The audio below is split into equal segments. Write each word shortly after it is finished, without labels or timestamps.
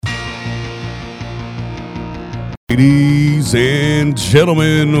Ladies and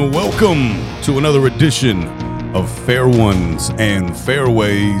gentlemen, welcome to another edition of Fair Ones and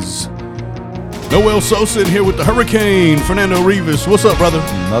Fairways. Noel Sosa in here with the Hurricane, Fernando Rivas. What's up, brother?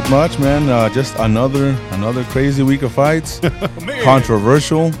 Not much, man. Just another crazy week of fights.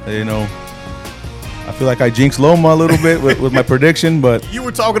 Controversial, I feel like I jinxed Loma a little bit with my prediction, but you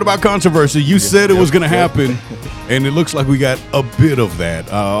were talking about controversy. You said it was going to happen, and it looks like we got a bit of that.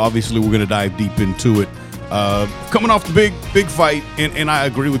 Obviously, we're going to dive deep into it. Coming off the big fight, and I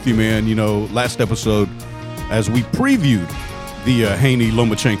agree with you, man. You know, last episode, as we previewed the Haney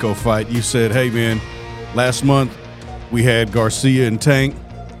Lomachenko fight, you said, "Hey, man, last month we had Garcia and Tank."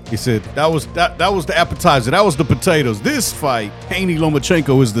 He said that was the appetizer, that was the potatoes. This fight, Haney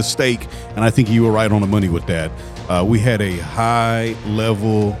Lomachenko, is the steak, and I think you were right on the money with that. We had a high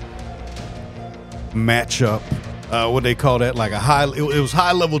level matchup. What they call that, like it was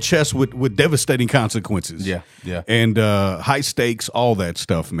high level chess with devastating consequences. Yeah. And high stakes, all that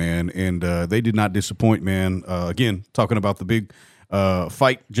stuff, man. And they did not disappoint, man. Again, talking about the big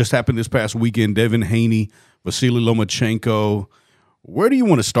fight just happened this past weekend. Devin Haney, Vasily Lomachenko. Where do you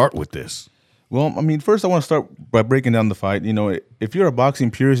want to start with this? Well, I mean, first I want to start by breaking down the fight. You know, if you're a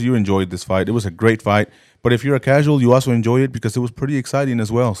boxing purist, you enjoyed this fight. It was a great fight. But if you're a casual, you also enjoy it because it was pretty exciting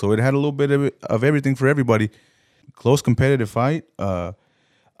as well. So it had a little bit of everything for everybody. Close competitive fight. I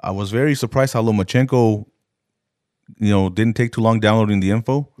was very surprised how Lomachenko, didn't take too long downloading the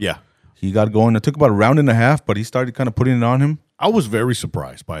info. Yeah. He got going. It took about a round and a half, but he started kind of putting it on him. I was very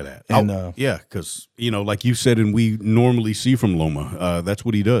surprised by that. And because, like you said, and we normally see from Loma, that's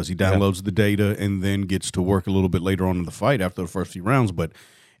what he does. He downloads the data and then gets to work a little bit later on in the fight after the first few rounds. But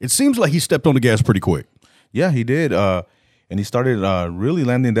it seems like he stepped on the gas pretty quick. Yeah, he did. And he started really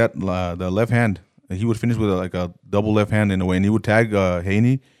landing the left hand. He would finish with a double left hand in a way, and he would tag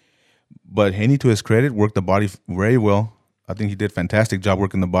Haney. But Haney, to his credit, worked the body very well. I think he did a fantastic job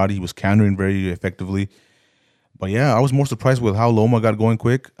working the body. He was countering very effectively. But, yeah, I was more surprised with how Loma got going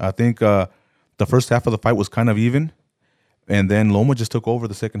quick. I think the first half of the fight was kind of even, and then Loma just took over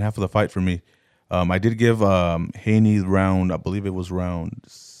the second half of the fight for me. I did give Haney round, I believe it was round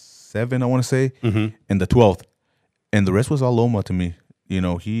 7, I want to say, and the 12th. And the rest was all Loma to me.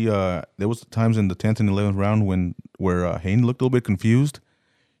 There was times in the 10th and 11th round where Haney looked a little bit confused.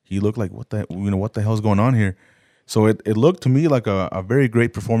 He looked like, what the hell's going on here? So it looked to me like a very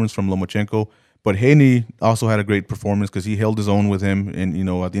great performance from Lomachenko. But Haney also had a great performance because he held his own with him. And,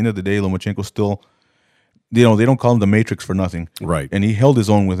 at the end of the day, Lomachenko still, they don't call him the Matrix for nothing. Right. And he held his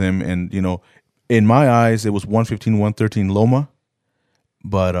own with him. And, in my eyes, it was 115-113 Loma.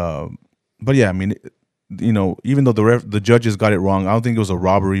 But yeah, I mean, even though the judges got it wrong, I don't think it was a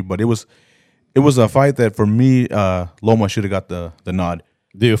robbery, but it was a fight that for me, Loma should have got the nod.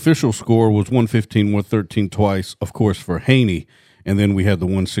 The official score was 115-113 twice, of course, for Haney, and then we had the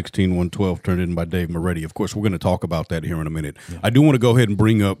 116-112 turned in by Dave Moretti. Of course, we're going to talk about that here in a minute. Yeah. I do want to go ahead and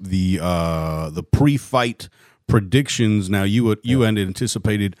bring up the pre-fight predictions. Now, you had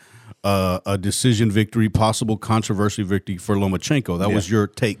anticipated a decision victory, possible controversy victory for Lomachenko. That was your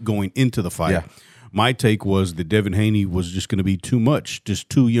take going into the fight. Yeah. My take was that Devin Haney was just going to be too much, just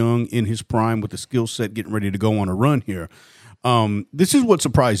too young in his prime with the skill set, getting ready to go on a run here. This is what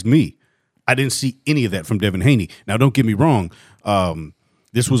surprised me. I didn't see any of that from Devin Haney. Now, don't get me wrong.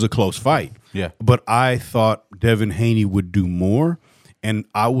 This was a close fight. Yeah. But I thought Devin Haney would do more, and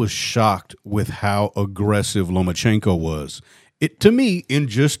I was shocked with how aggressive Lomachenko was. It, to me, in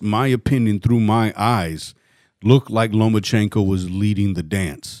just my opinion, through my eyes, looked like Lomachenko was leading the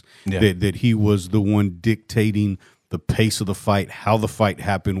dance. Yeah. That he was the one dictating the pace of the fight, how the fight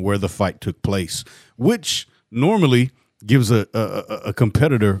happened, where the fight took place, which normally gives a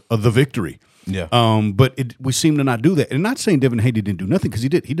competitor the victory. Yeah. But we seem to not do that. And not saying Devin Haney didn't do nothing, because he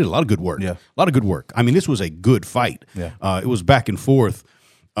did. He did a lot of good work. Yeah. A lot of good work. I mean, this was a good fight. Yeah. It was back and forth.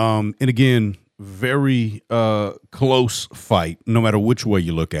 And again, very close fight, no matter which way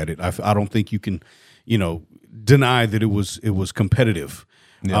you look at it. I don't think you can, deny that it was competitive.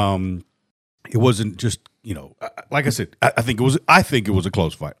 Yeah. It wasn't just, like I said, I think it was a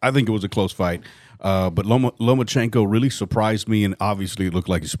close fight. But Lomachenko really surprised me, and obviously it looked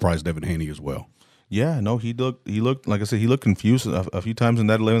like he surprised Devin Haney as well. Yeah, no, he looked like I said, he looked confused a few times in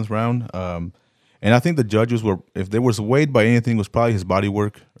that 11th round. And I think the judges were, if they were swayed by anything, it was probably his body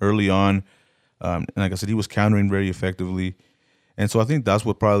work early on. And like I said, he was countering very effectively. And so I think that's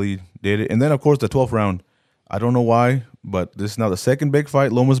what probably did it. And then, of course, the 12th round. I don't know why, but this is now the second big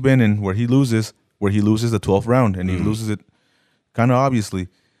fight Loma's been in where he loses the 12th round, and he loses it kind of obviously.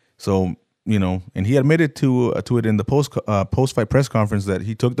 So, and he admitted to it in the post-fight press conference that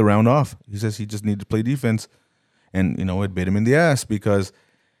he took the round off. He says he just needed to play defense. and it bit him in the ass because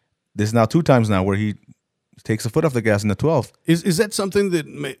this is now 2 times now where he takes a foot off the gas in the 12th. Is that something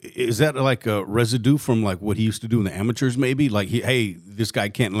is that like a residue from like what he used to do in the amateurs? Maybe like hey, this guy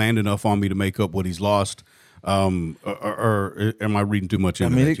can't land enough on me to make up what he's lost. Or am I reading too much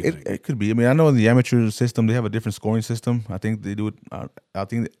into that? It could be. I mean, I know in the amateur system they have a different scoring system. I think they do it. I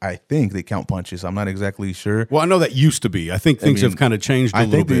think they count punches. I'm not exactly sure. Well, I know that used to be. I think things have kind of changed a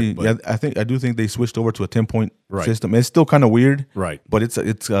little bit. Yeah, I do think they switched over to a 10-point system. It's still kind of weird, right? But it's a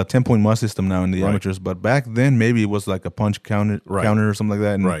 10-point must system now in the amateurs. But back then, maybe it was like a punch counter or something like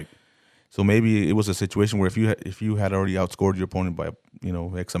that. And right. So maybe it was a situation where if you had already outscored your opponent by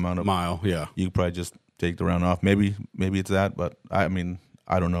X amount of mile, you could probably just take the round off. Maybe it's that, but I mean,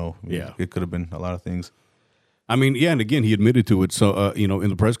 I don't know. It could have been a lot of things. I mean, yeah, and again, he admitted to it. So, in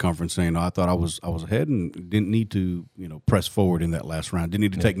the press conference, saying, "I thought I was ahead and didn't need to, press forward in that last round. Didn't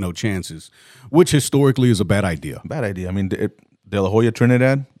need to take no chances," which historically is a bad idea. Bad idea. I mean, De La Hoya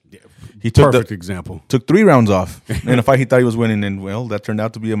Trinidad. He took perfect example. Took 3 rounds off in a fight he thought he was winning, and that turned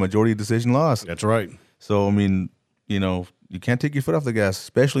out to be a majority decision loss. That's right. So, I mean, you can't take your foot off the gas,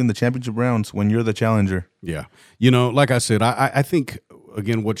 especially in the championship rounds when you're the challenger. Yeah. Like I said, I think,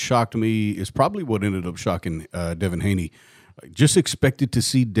 again, what shocked me is probably what ended up shocking Devin Haney. Just expected to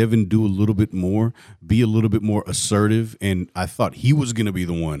see Devin do a little bit more, be a little bit more assertive, and I thought he was going to be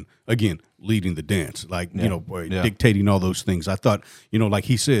the one, again, leading the dance, dictating all those things. I thought, like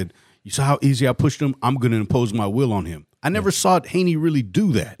he said, you saw how easy I pushed him? I'm going to impose my will on him. I never saw Haney really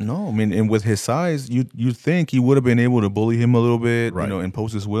do that. No, I mean, and with his size, you'd think he would have been able to bully him a little bit,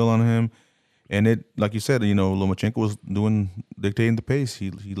 impose his will on him. And it, like you said, Lomachenko was dictating the pace.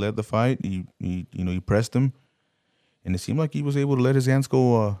 He led the fight. He pressed him, and it seemed like he was able to let his hands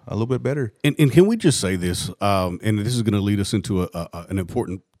go a little bit better. And can we just say this? And this is going to lead us into an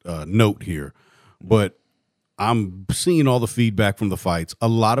important note here, but I'm seeing all the feedback from the fights. A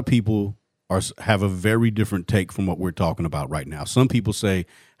lot of people have a very different take from what we're talking about right now. Some people say,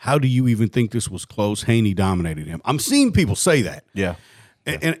 how do you even think this was close? Haney dominated him. I'm seeing people say that. Yeah.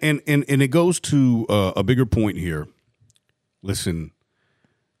 And it goes to a bigger point here. Listen,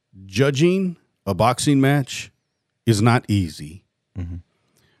 judging a boxing match is not easy. Mm-hmm.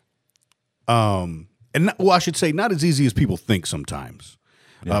 I should say not as easy as people think sometimes.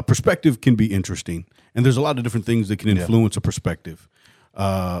 Yeah. Perspective can be interesting, and there's a lot of different things that can influence a perspective.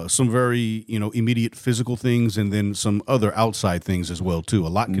 Some very, immediate physical things, and then some other outside things as well too. A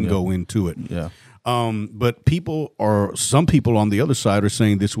lot can go into it. Yeah. But some people on the other side are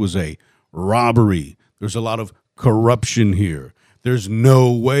saying this was a robbery. There's a lot of corruption here. There's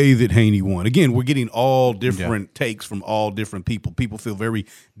no way that Haney won. Again, we're getting all different takes from all different people. People feel very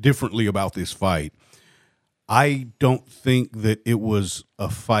differently about this fight. I don't think that it was a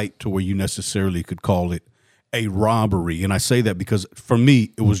fight to where you necessarily could call it a robbery. And I say that because for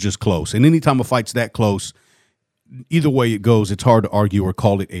me, it was just close. And anytime a fight's that close, either way it goes, it's hard to argue or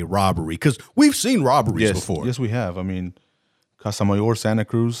call it a robbery because we've seen robberies before. Yes, we have. I mean, Casamayor, Santa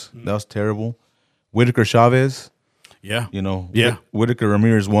Cruz, that was terrible. Whitaker Chavez. Yeah. Whitaker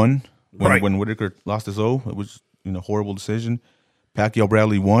Ramirez won when Whitaker lost his O. It was, horrible decision. Pacquiao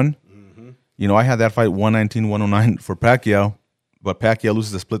Bradley won. Mm-hmm. I had that fight 119-109 for Pacquiao, but Pacquiao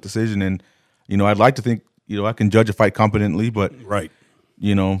loses a split decision. And, I'd like to think, I can judge a fight competently, but,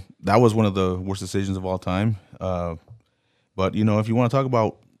 that was one of the worst decisions of all time. But, if you want to talk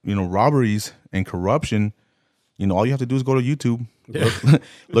about, robberies and corruption, all you have to do is go to YouTube. Yeah.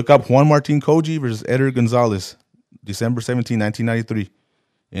 Look up Juan Martín Koji versus Edgar Gonzalez, December 17, 1993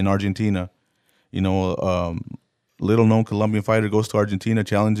 in Argentina. Little-known Colombian fighter goes to Argentina,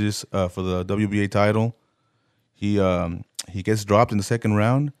 challenges for the WBA title. He gets dropped in the second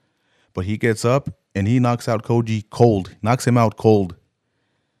round, but he gets up and he knocks out Koji cold. Knocks him out cold.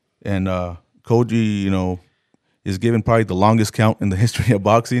 And Koji, is given probably the longest count in the history of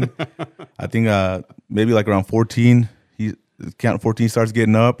boxing. I think maybe like around 14. Count 14 starts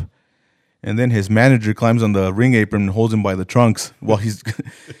getting up. And then his manager climbs on the ring apron and holds him by the trunks while he's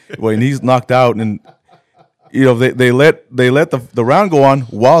knocked out. And they let the round go on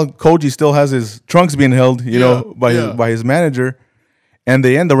while Koji still has his trunks being held, by his manager. And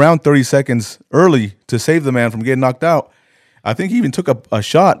they end the round 30 seconds early to save the man from getting knocked out. I think he even took a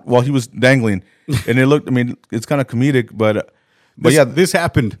shot while he was dangling. And it looked, it's kind of comedic, but this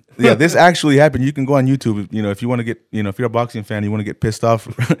happened. Yeah, this actually happened. You can go on YouTube, if you want to get, if you're a boxing fan, you want to get pissed off,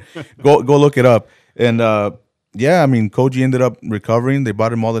 go look it up. And Koji ended up recovering. They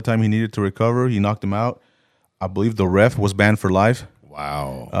bought him all the time he needed to recover. He knocked him out. I believe the ref was banned for life.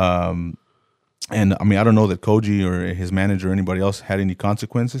 Wow. And I don't know that Koji or his manager or anybody else had any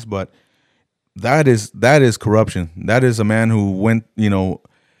consequences, but that is corruption. That is a man who went,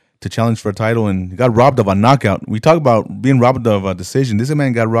 to challenge for a title and got robbed of a knockout. We talk about being robbed of a decision. This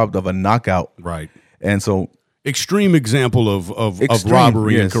man got robbed of a knockout. Right. And so extreme example of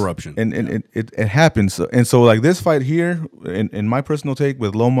robbery and corruption. And it happens. And so like this fight here, in my personal take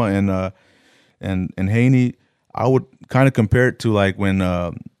with Loma and Haney, I would kind of compare it to like when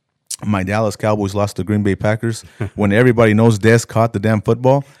my Dallas Cowboys lost to Green Bay Packers, when everybody knows Des caught the damn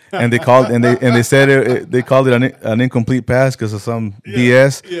football, and they called they said they called it an incomplete pass because of some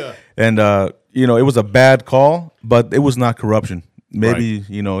BS. Yeah. And it was a bad call, but it was not corruption. Maybe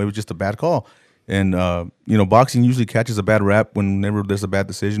it was just a bad call. And boxing usually catches a bad rap whenever there's a bad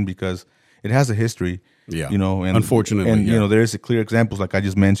decision because it has a history. Yeah. And unfortunately, and there is clear examples like I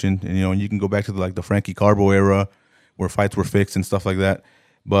just mentioned, and you can go back to the Frankie Carbo era where fights were fixed and stuff like that.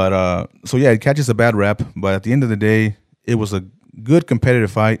 But it catches a bad rap. But at the end of the day, it was a good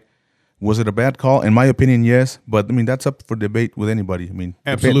competitive fight. Was it a bad call? In my opinion, yes. But I mean, that's up for debate with anybody. I mean,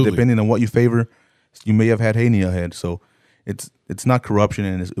 absolutely, depending on what you favor, you may have had Haney ahead. So it's not corruption,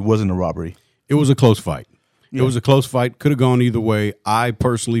 and it wasn't a robbery. It was a close fight. Yeah. It was a close fight. Could have gone either way. I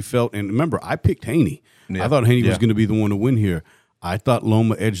personally felt, and remember, I picked Haney. Yeah. I thought Haney was going to be the one to win here. I thought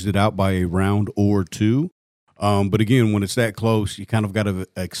Loma edged it out by a round or two. But again, when it's that close, you kind of got to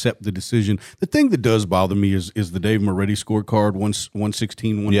accept the decision. The thing that does bother me is the Dave Moretti scorecard,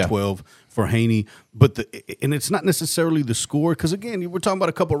 116, 112 for Haney. But and it's not necessarily the score because, again, we're talking about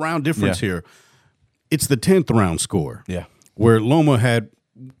a couple round difference here. It's the 10th round score where Loma had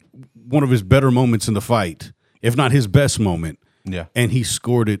one of his better moments in the fight, if not his best moment, and he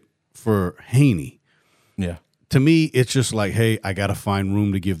scored it for Haney. Yeah. To me, it's just like, hey, I got to find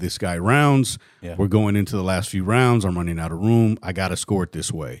room to give this guy rounds. Yeah. We're going into the last few rounds. I'm running out of room. I got to score it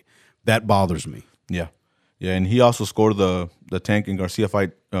this way. That bothers me. Yeah. Yeah, and he also scored the Tank and Garcia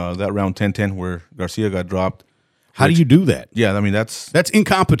fight, that round 10-10 where Garcia got dropped. How do you do that? Yeah, I mean, that's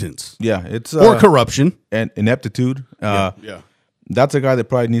incompetence. Yeah, it's or corruption. And ineptitude. That's a guy that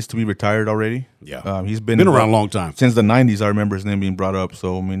probably needs to be retired already. Yeah. He's been around a long time. Since the 90s, I remember his name being brought up.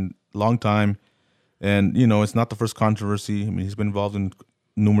 So, I mean, long time. And, it's not the first controversy. I mean, he's been involved in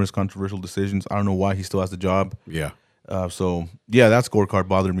numerous controversial decisions. I don't know why he still has the job. Yeah. That scorecard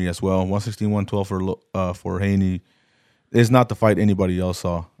bothered me as well. 116, 112 for Haney is not the fight anybody else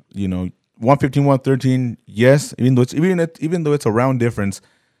saw. 115, 113, yes. Even though it's a round difference,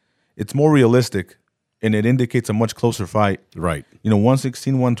 it's more realistic, and it indicates a much closer fight. Right.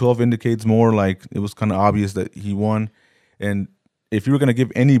 116, 112 indicates more like it was kind of obvious that he won. And if you were going to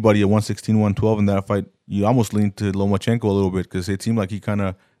give anybody a 116, 112 in that fight, you almost leaned to Lomachenko a little bit because it seemed like he kind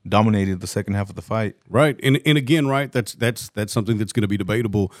of dominated the second half of the fight. Right. And again, right, that's something that's going to be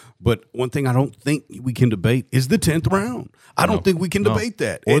debatable. But one thing I don't think we can debate is the 10th round. I don't think we can debate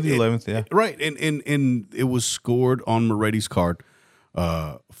that. Or the 11th, yeah. Right. And it was scored on Moretti's card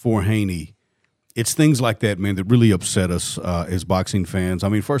for Haney. It's things like that, man, that really upset us as boxing fans. I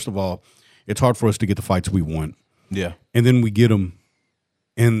mean, first of all, it's hard for us to get the fights we want. Yeah. And then we get them.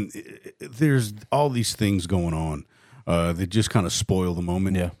 And there's all these things going on that just kind of spoil the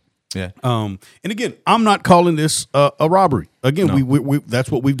moment. Yeah, yeah. And again, I'm not calling this a robbery. Again, no. we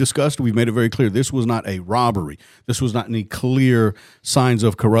that's what we've discussed. We've made it very clear. This was not a robbery. This was not any clear signs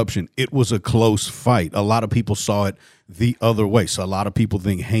of corruption. It was a close fight. A lot of people saw it the other way. So a lot of people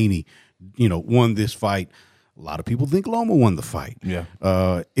think Haney, won this fight. A lot of people think Loma won the fight. Yeah.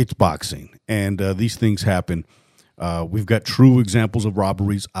 It's boxing, and these things happen. We've got true examples of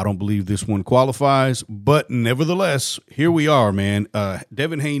robberies. I don't believe this one qualifies, but nevertheless, here we are, man.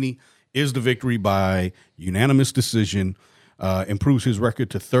 Devin Haney is the victory by unanimous decision, improves his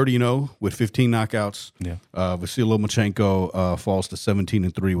record to 30-0 with 15 knockouts. Yeah. Vasil Lomachenko falls to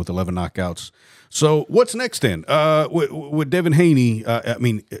 17-3 with 11 knockouts. So what's next then? With Devin Haney,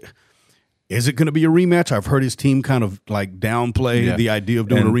 is it going to be a rematch? I've heard his team kind of like downplay the idea of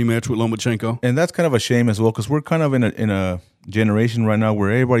doing a rematch with Lomachenko. And that's kind of a shame as well because we're kind of in a generation right now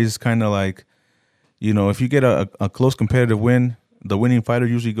where everybody's kind of like, if you get a close competitive win, the winning fighter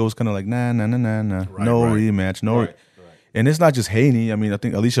usually goes kind of like, nah, rematch, no. Right. And it's not just Haney. I mean, I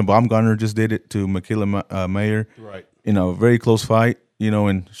think Alicia Baumgartner just did it to Michaela Mayer in a very close fight,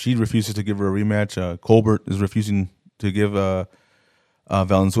 and she refuses to give her a rematch. Colbert is refusing to give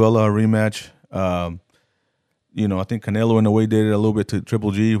Valenzuela a rematch. I think Canelo in a way did it a little bit to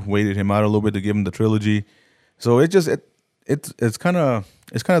Triple G, waited him out a little bit to give him the trilogy. So it's kind of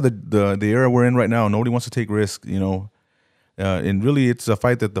the era we're in right now. Nobody wants to take risks, and really it's a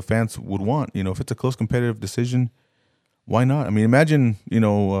fight that the fans would want. If it's a close competitive decision, why not? I mean, imagine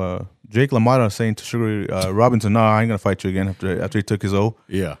Jake LaMotta saying to Sugar Robinson, "No, I ain't gonna fight you again." After he took his O.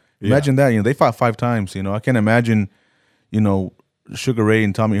 Yeah. Imagine that. They fought 5 times. I can't imagine, Sugar Ray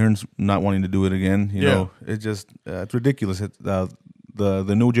and Tommy Hearns not wanting to do it again. You know, it's just it's ridiculous. It's,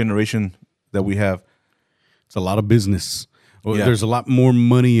 the new generation that we have. It's a lot of business. Well, there's a lot more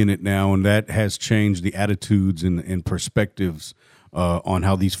money in it now, and that has changed the attitudes and perspectives on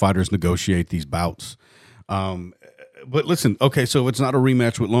how these fighters negotiate these bouts. But listen, okay, so it's not a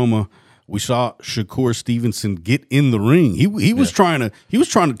rematch with Loma. We saw Shakur Stevenson get in the ring. He was trying to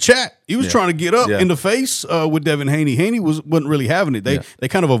chat. He was trying to get up in the face with Devin Haney. Haney wasn't really having it. They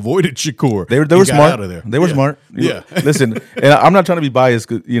kind of avoided Shakur. They were smart. Out of there. They were smart. Listen, and I'm not trying to be biased.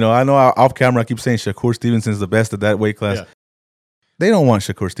 'Cause, I know off camera I keep saying Shakur Stevenson is the best at that weight class. Yeah. They don't want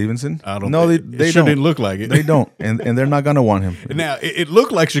Shakur Stevenson. I don't. No, they sure didn't look like it. They don't, and they're not gonna want him. Now it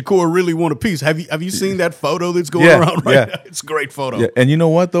looked like Shakur really won a piece. Have you seen that photo that's going around right now? It's a great photo. Yeah, and you know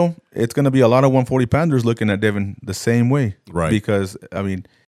what though? It's gonna be a lot of 140 pounders looking at Devin the same way, right? Because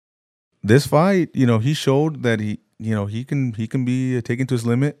this fight, he showed that he can be taken to his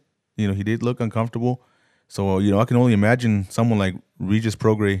limit. He did look uncomfortable. So I can only imagine someone like Regis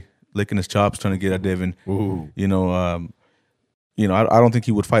Prograis licking his chops trying to get at Devin. Ooh. I don't think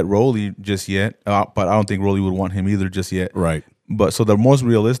he would fight Rolly just yet, but I don't think Rolly would want him either just yet. Right. But so the most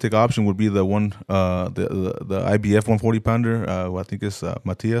realistic option would be the IBF 140 pounder. I think it's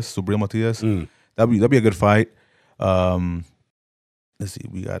Subriel Matias. That'd be a good fight. Let's see,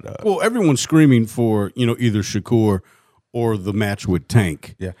 we got. Well, everyone's screaming for either Shakur or the match with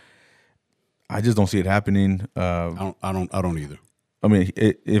Tank. Yeah. I just don't see it happening. I don't either. I mean,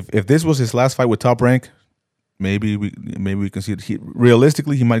 if this was his last fight with Top Rank. Maybe we can see it.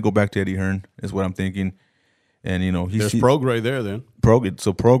 Realistically, he might go back to Eddie Hearn, is what I'm thinking. And there's Prograis there then.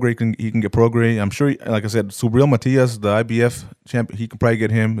 So Prograis can get Prograis. I'm sure, like I said, Subriel Matias, the IBF champ, he can probably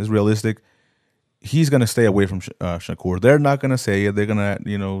get him. Is realistic. He's gonna stay away from Shakur. They're not gonna say it. They're gonna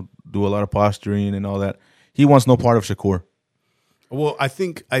do a lot of posturing and all that. He wants no part of Shakur. Well, I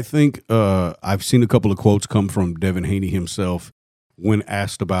think I've seen a couple of quotes come from Devin Haney himself when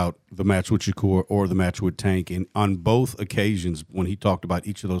asked about the match with Shakur or the match with Tank. And on both occasions, when he talked about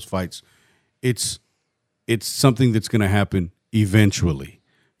each of those fights, it's something that's going to happen eventually,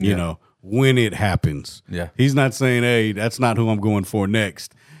 when it happens. Yeah. He's not saying, hey, that's not who I'm going for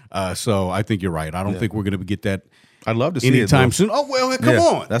next. So I think you're right. I don't think we're going to get that. I'd love to see anytime it soon. Oh, well, come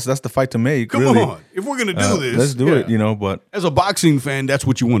on. That's the fight to make. Come really. on. If we're going to do this. Let's do it, But as a boxing fan, that's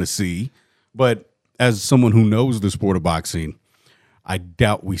what you want to see. But as someone who knows the sport of boxing, I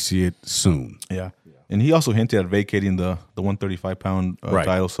doubt we see it soon. Yeah. And he also hinted at vacating the 135-pound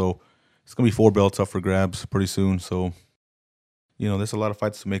title. So it's going to be 4 belts up for grabs pretty soon. So, there's a lot of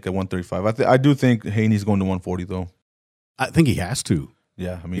fights to make at 135. I do think Haney's going to 140, though. I think he has to.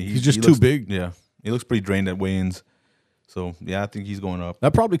 Yeah. I mean, he's just too big. Yeah. He looks pretty drained at weigh-ins. So, yeah, I think he's going up.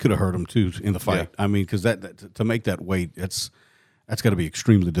 That probably could have hurt him, too, in the fight. Yeah. I mean, because that to make that weight, that's got to be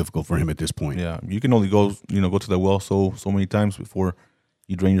extremely difficult for him at this point. Yeah, you can only go to the well so many times before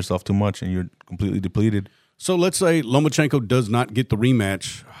you drain yourself too much and you're completely depleted. So let's say Lomachenko does not get the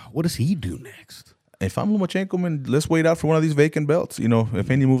rematch. What does he do next? If I'm Lomachenko, man, let's wait out for one of these vacant belts. If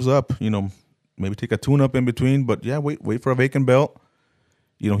Haney moves up, maybe take a tune-up in between. But, yeah, wait for a vacant belt.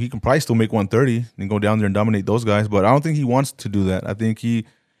 He can probably still make 130 and go down there and dominate those guys. But I don't think he wants to do that. I think he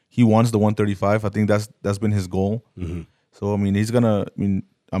wants the 135. I think that's been his goal. Mm-hmm. So,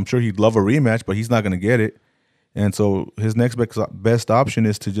 I'm sure he'd love a rematch, but he's not going to get it. And so his next best option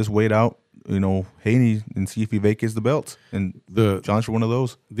is to just wait out, Haney and see if he vacates the belts and challenge for one of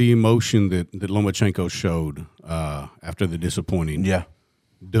those. The emotion that Lomachenko showed after the disappointing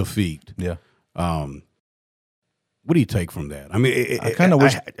defeat. Yeah. What do you take from that? I mean, I kind of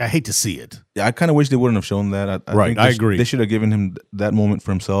wish. I hate to see it. Yeah, I kind of wish they wouldn't have shown that. I agree. They should have given him that moment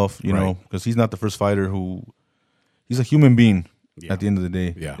for himself, because he's not the first fighter who. He's a human being at the end of the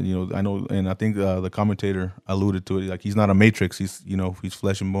day. Yeah. I know, and I think the commentator alluded to it. Like, he's not a matrix. He's he's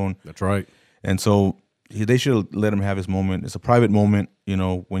flesh and bone. That's right. And so they should let him have his moment. It's a private moment.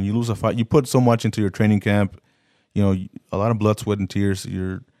 When you lose a fight, you put so much into your training camp. A lot of blood, sweat, and tears.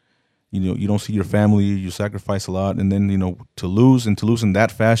 You don't see your family. You sacrifice a lot, and then to lose in that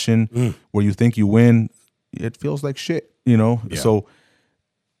fashion, where you think you win, it feels like shit. Yeah. So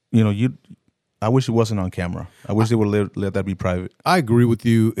I wish it wasn't on camera. I wish they would let that be private. I agree with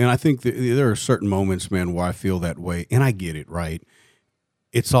you, and I think there are certain moments, man, where I feel that way, and I get it, right?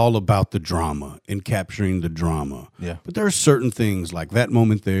 It's all about the drama and capturing the drama. Yeah. But there are certain things like that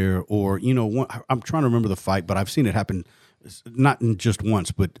moment there, or, I'm trying to remember the fight, but I've seen it happen, not just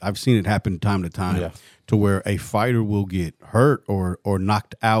once, but I've seen it happen time to time, to where a fighter will get hurt or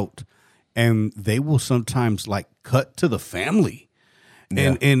knocked out, and they will sometimes, cut to the family.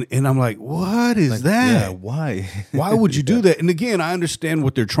 And I'm like, what is that? Yeah, why? Why would you do that? And again, I understand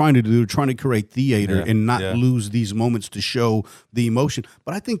what they're trying to do. They're trying to create theater and not lose these moments to show the emotion.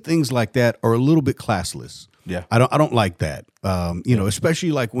 But I think things like that are a little bit classless. Yeah. I don't like that.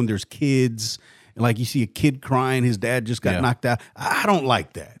 Especially like when there's kids. Like you see a kid crying, his dad just got knocked out. I don't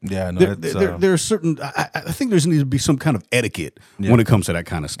like that. Yeah, no, there are certain. I think there's needs to be some kind of etiquette when it comes to that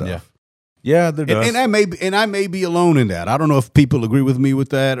kind of stuff. Yeah, there does. And I may be alone in that. I don't know if people agree with me with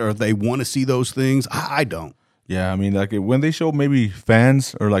that or if they want to see those things. I don't. Yeah, I mean, like when they show maybe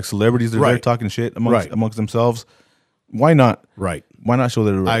fans or like celebrities, they're there talking shit amongst themselves. Why not? Right. Why not show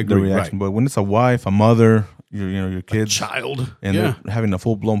their reaction? Right. But when it's a wife, a mother, your kids, a child, and they're having a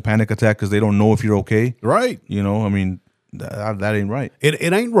full blown panic attack because they don't know if you're okay. Right. I mean, that ain't right.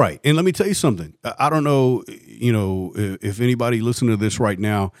 It ain't right. And let me tell you something. I don't know. If anybody listening to this right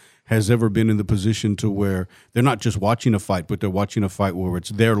now has ever been in the position to where they're not just watching a fight, but they're watching a fight where it's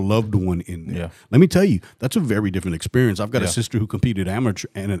their loved one in there. Yeah. Let me tell you, that's a very different experience. I've got a sister who competed amateur.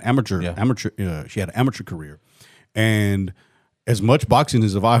 She had an amateur career, and as much boxing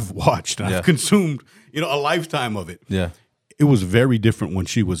as I've watched, I've consumed, a lifetime of it. Yeah. It was very different when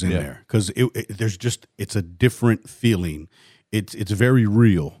she was in there because it's a different feeling. It's very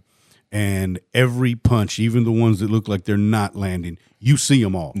real. And every punch, even the ones that look like they're not landing, you see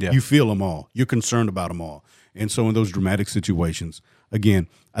them all. Yeah. You feel them all. You're concerned about them all. And so in those dramatic situations, again,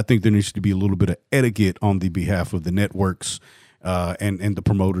 I think there needs to be a little bit of etiquette on the behalf of the networks and the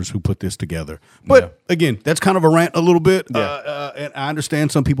promoters who put this together. But again, that's kind of a rant a little bit. Yeah. And I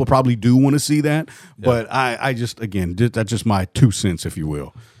understand some people probably do want to see that. Yeah. But I just, again, that's just my 2 cents, if you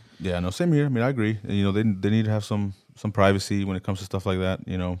will. Yeah, no, same here. I mean, I agree. They need to have some privacy when it comes to stuff like that,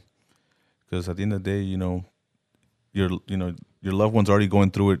 because at the end of the day, your loved one's already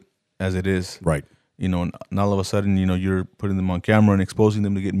going through it as it is. Right. And all of a sudden, you're putting them on camera and exposing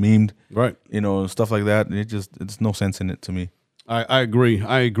them to get memed. Right. Stuff like that. It's no sense in it to me. I agree.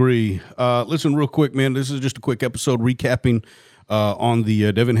 Listen, real quick, man. This is just a quick episode recapping on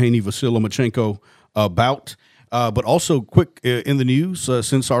the Devin Haney-Vasil Lomachenko bout. But also quick in the news,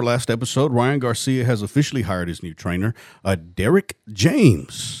 since our last episode, Ryan Garcia has officially hired his new trainer, Derek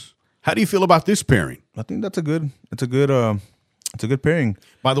James. How do you feel about this pairing? I think it's a good pairing.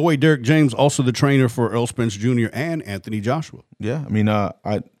 By the way, Derek James also the trainer for Earl Spence Jr. and Anthony Joshua. Yeah, I mean,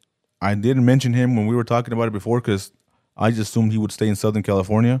 I didn't mention him when we were talking about it before because I just assumed he would stay in Southern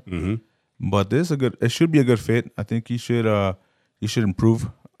California. Mm-hmm. But it should be a good fit. I think he should improve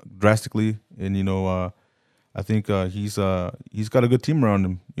drastically, and I think he's got a good team around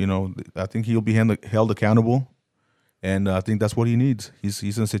him. I think he'll be held accountable. And I think that's what he needs.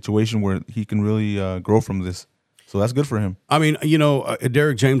 He's in a situation where he can really grow from this. So that's good for him. I mean,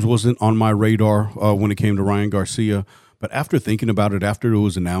 Derek James wasn't on my radar when it came to Ryan Garcia. But after thinking about it, after it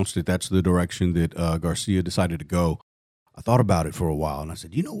was announced that that's the direction that Garcia decided to go, I thought about it for a while. And I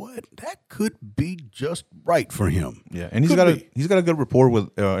said, you know what? That could be just right for him. Yeah, and he's got a good rapport with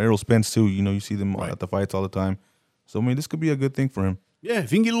Errol Spence, too. You see them at the fights all the time. So, I mean, this could be a good thing for him. Yeah,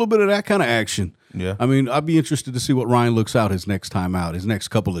 if you can get a little bit of that kind of action. Yeah. I mean, I'd be interested to see what Ryan looks out his next time out, his next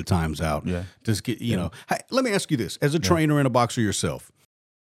couple of times out. Yeah. Just get, Hey, let me ask you this. As a trainer and a boxer yourself,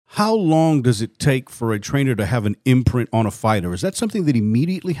 how long does it take for a trainer to have an imprint on a fighter? Is that something that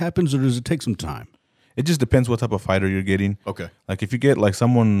immediately happens or does it take some time? It just depends what type of fighter you're getting. Okay. Like if you get like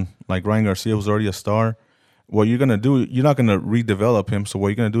someone like Ryan Garcia who's already a star, what you're going to do, you're not going to redevelop him. So what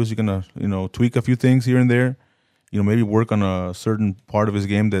you're going to do is you're going to, tweak a few things here and there. Maybe work on a certain part of his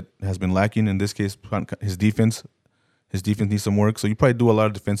game that has been lacking. In this case, his defense. His defense needs some work. So you probably do a lot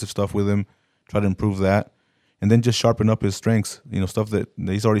of defensive stuff with him, try to improve that, and then just sharpen up his strengths. Stuff that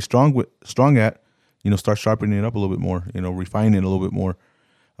he's already strong at. Start sharpening it up a little bit more. Refining it a little bit more.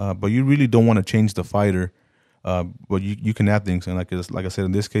 But you really don't want to change the fighter. But you can add things, and like I said,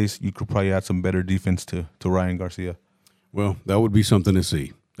 in this case, you could probably add some better defense to Ryan Garcia. Well, that would be something to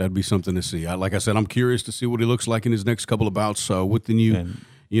see. That'd be something to see. Like I said, I'm curious to see what he looks like in his next couple of bouts with the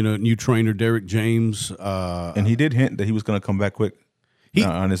new trainer Derek James. And he did hint that he was going to come back quick.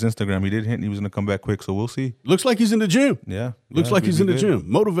 On his Instagram, he did hint he was going to come back quick. So we'll see. Looks like he's in the gym. Yeah, looks like he's in the gym,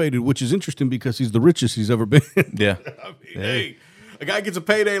 motivated, which is interesting because he's the richest he's ever been. Yeah. I mean, hey, a guy gets a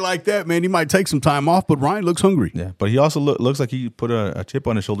payday like that, man. He might take some time off, but Ryan looks hungry. Yeah, but he also looks like he put a chip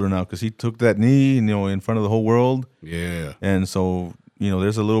on his shoulder now because he took that knee, in front of the whole world. Yeah, and so.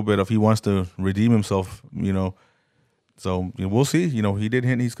 There's a little bit of he wants to redeem himself, So we'll see. He did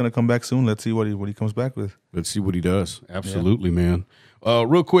hint he's going to come back soon. Let's see what he comes back with. Let's see what he does. Absolutely, man.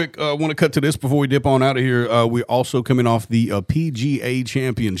 Real quick, I want to cut to this before we dip on out of here. We're also coming off the PGA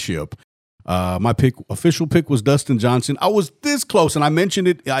Championship. My official pick was Dustin Johnson. I was this close, and I mentioned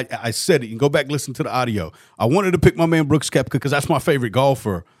it. I said it. You can go back and listen to the audio. I wanted to pick my man Brooks Koepka because that's my favorite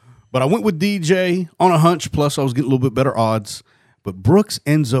golfer. But I went with DJ on a hunch, plus I was getting a little bit better odds. But Brooks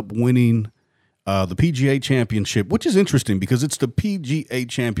ends up winning the PGA Championship, which is interesting because it's the PGA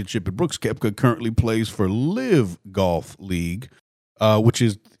Championship. And Brooks Koepka currently plays for Live Golf League, which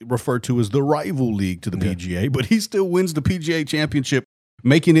is referred to as the rival league to the PGA. But he still wins the PGA Championship,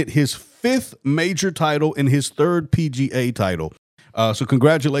 making it his 5th major title and his 3rd PGA title. So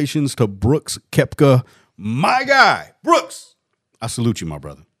congratulations to Brooks Koepka, my guy. Brooks, I salute you, my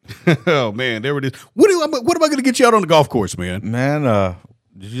brother. Oh, man, there it is. What am I going to get you out on the golf course, man? Man,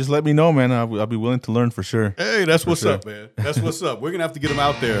 just let me know, man. I'll be willing to learn for sure. Hey, that's what's up, man. That's what's up. We're going to have to get him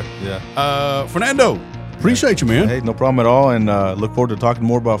out there. Yeah. Fernando, appreciate you, man. Hey, no problem at all, and look forward to talking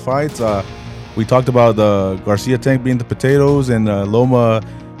more about fights. We talked about the Garcia tank being the potatoes and Loma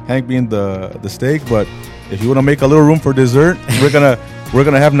Hank being the steak, but if you want to make a little room for dessert, we're gonna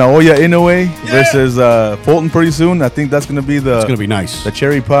have Naoya Inoue versus Fulton pretty soon. I think that's gonna be it's gonna be nice. The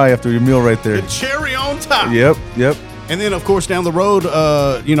cherry pie after your meal right there. The cherry on top. Yep. And then of course down the road,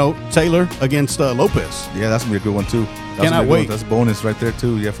 Taylor against Lopez. Yeah, that's gonna be a good one too. Cannot wait. That's a bonus right there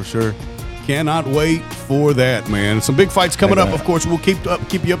too. Yeah, for sure. Cannot wait for that, man. Some big fights coming up. Of course, we'll keep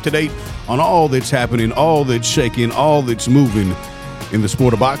you up to date on all that's happening, all that's shaking, all that's moving in the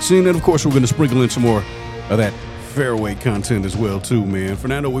sport of boxing. And, of course, we're going to sprinkle in some more of that fairway content as well, too, man.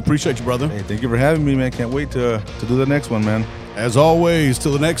 Fernando, we appreciate you, brother. Hey, thank you for having me, man. Can't wait to do the next one, man. As always,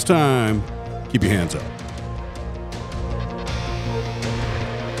 till the next time, keep your hands up.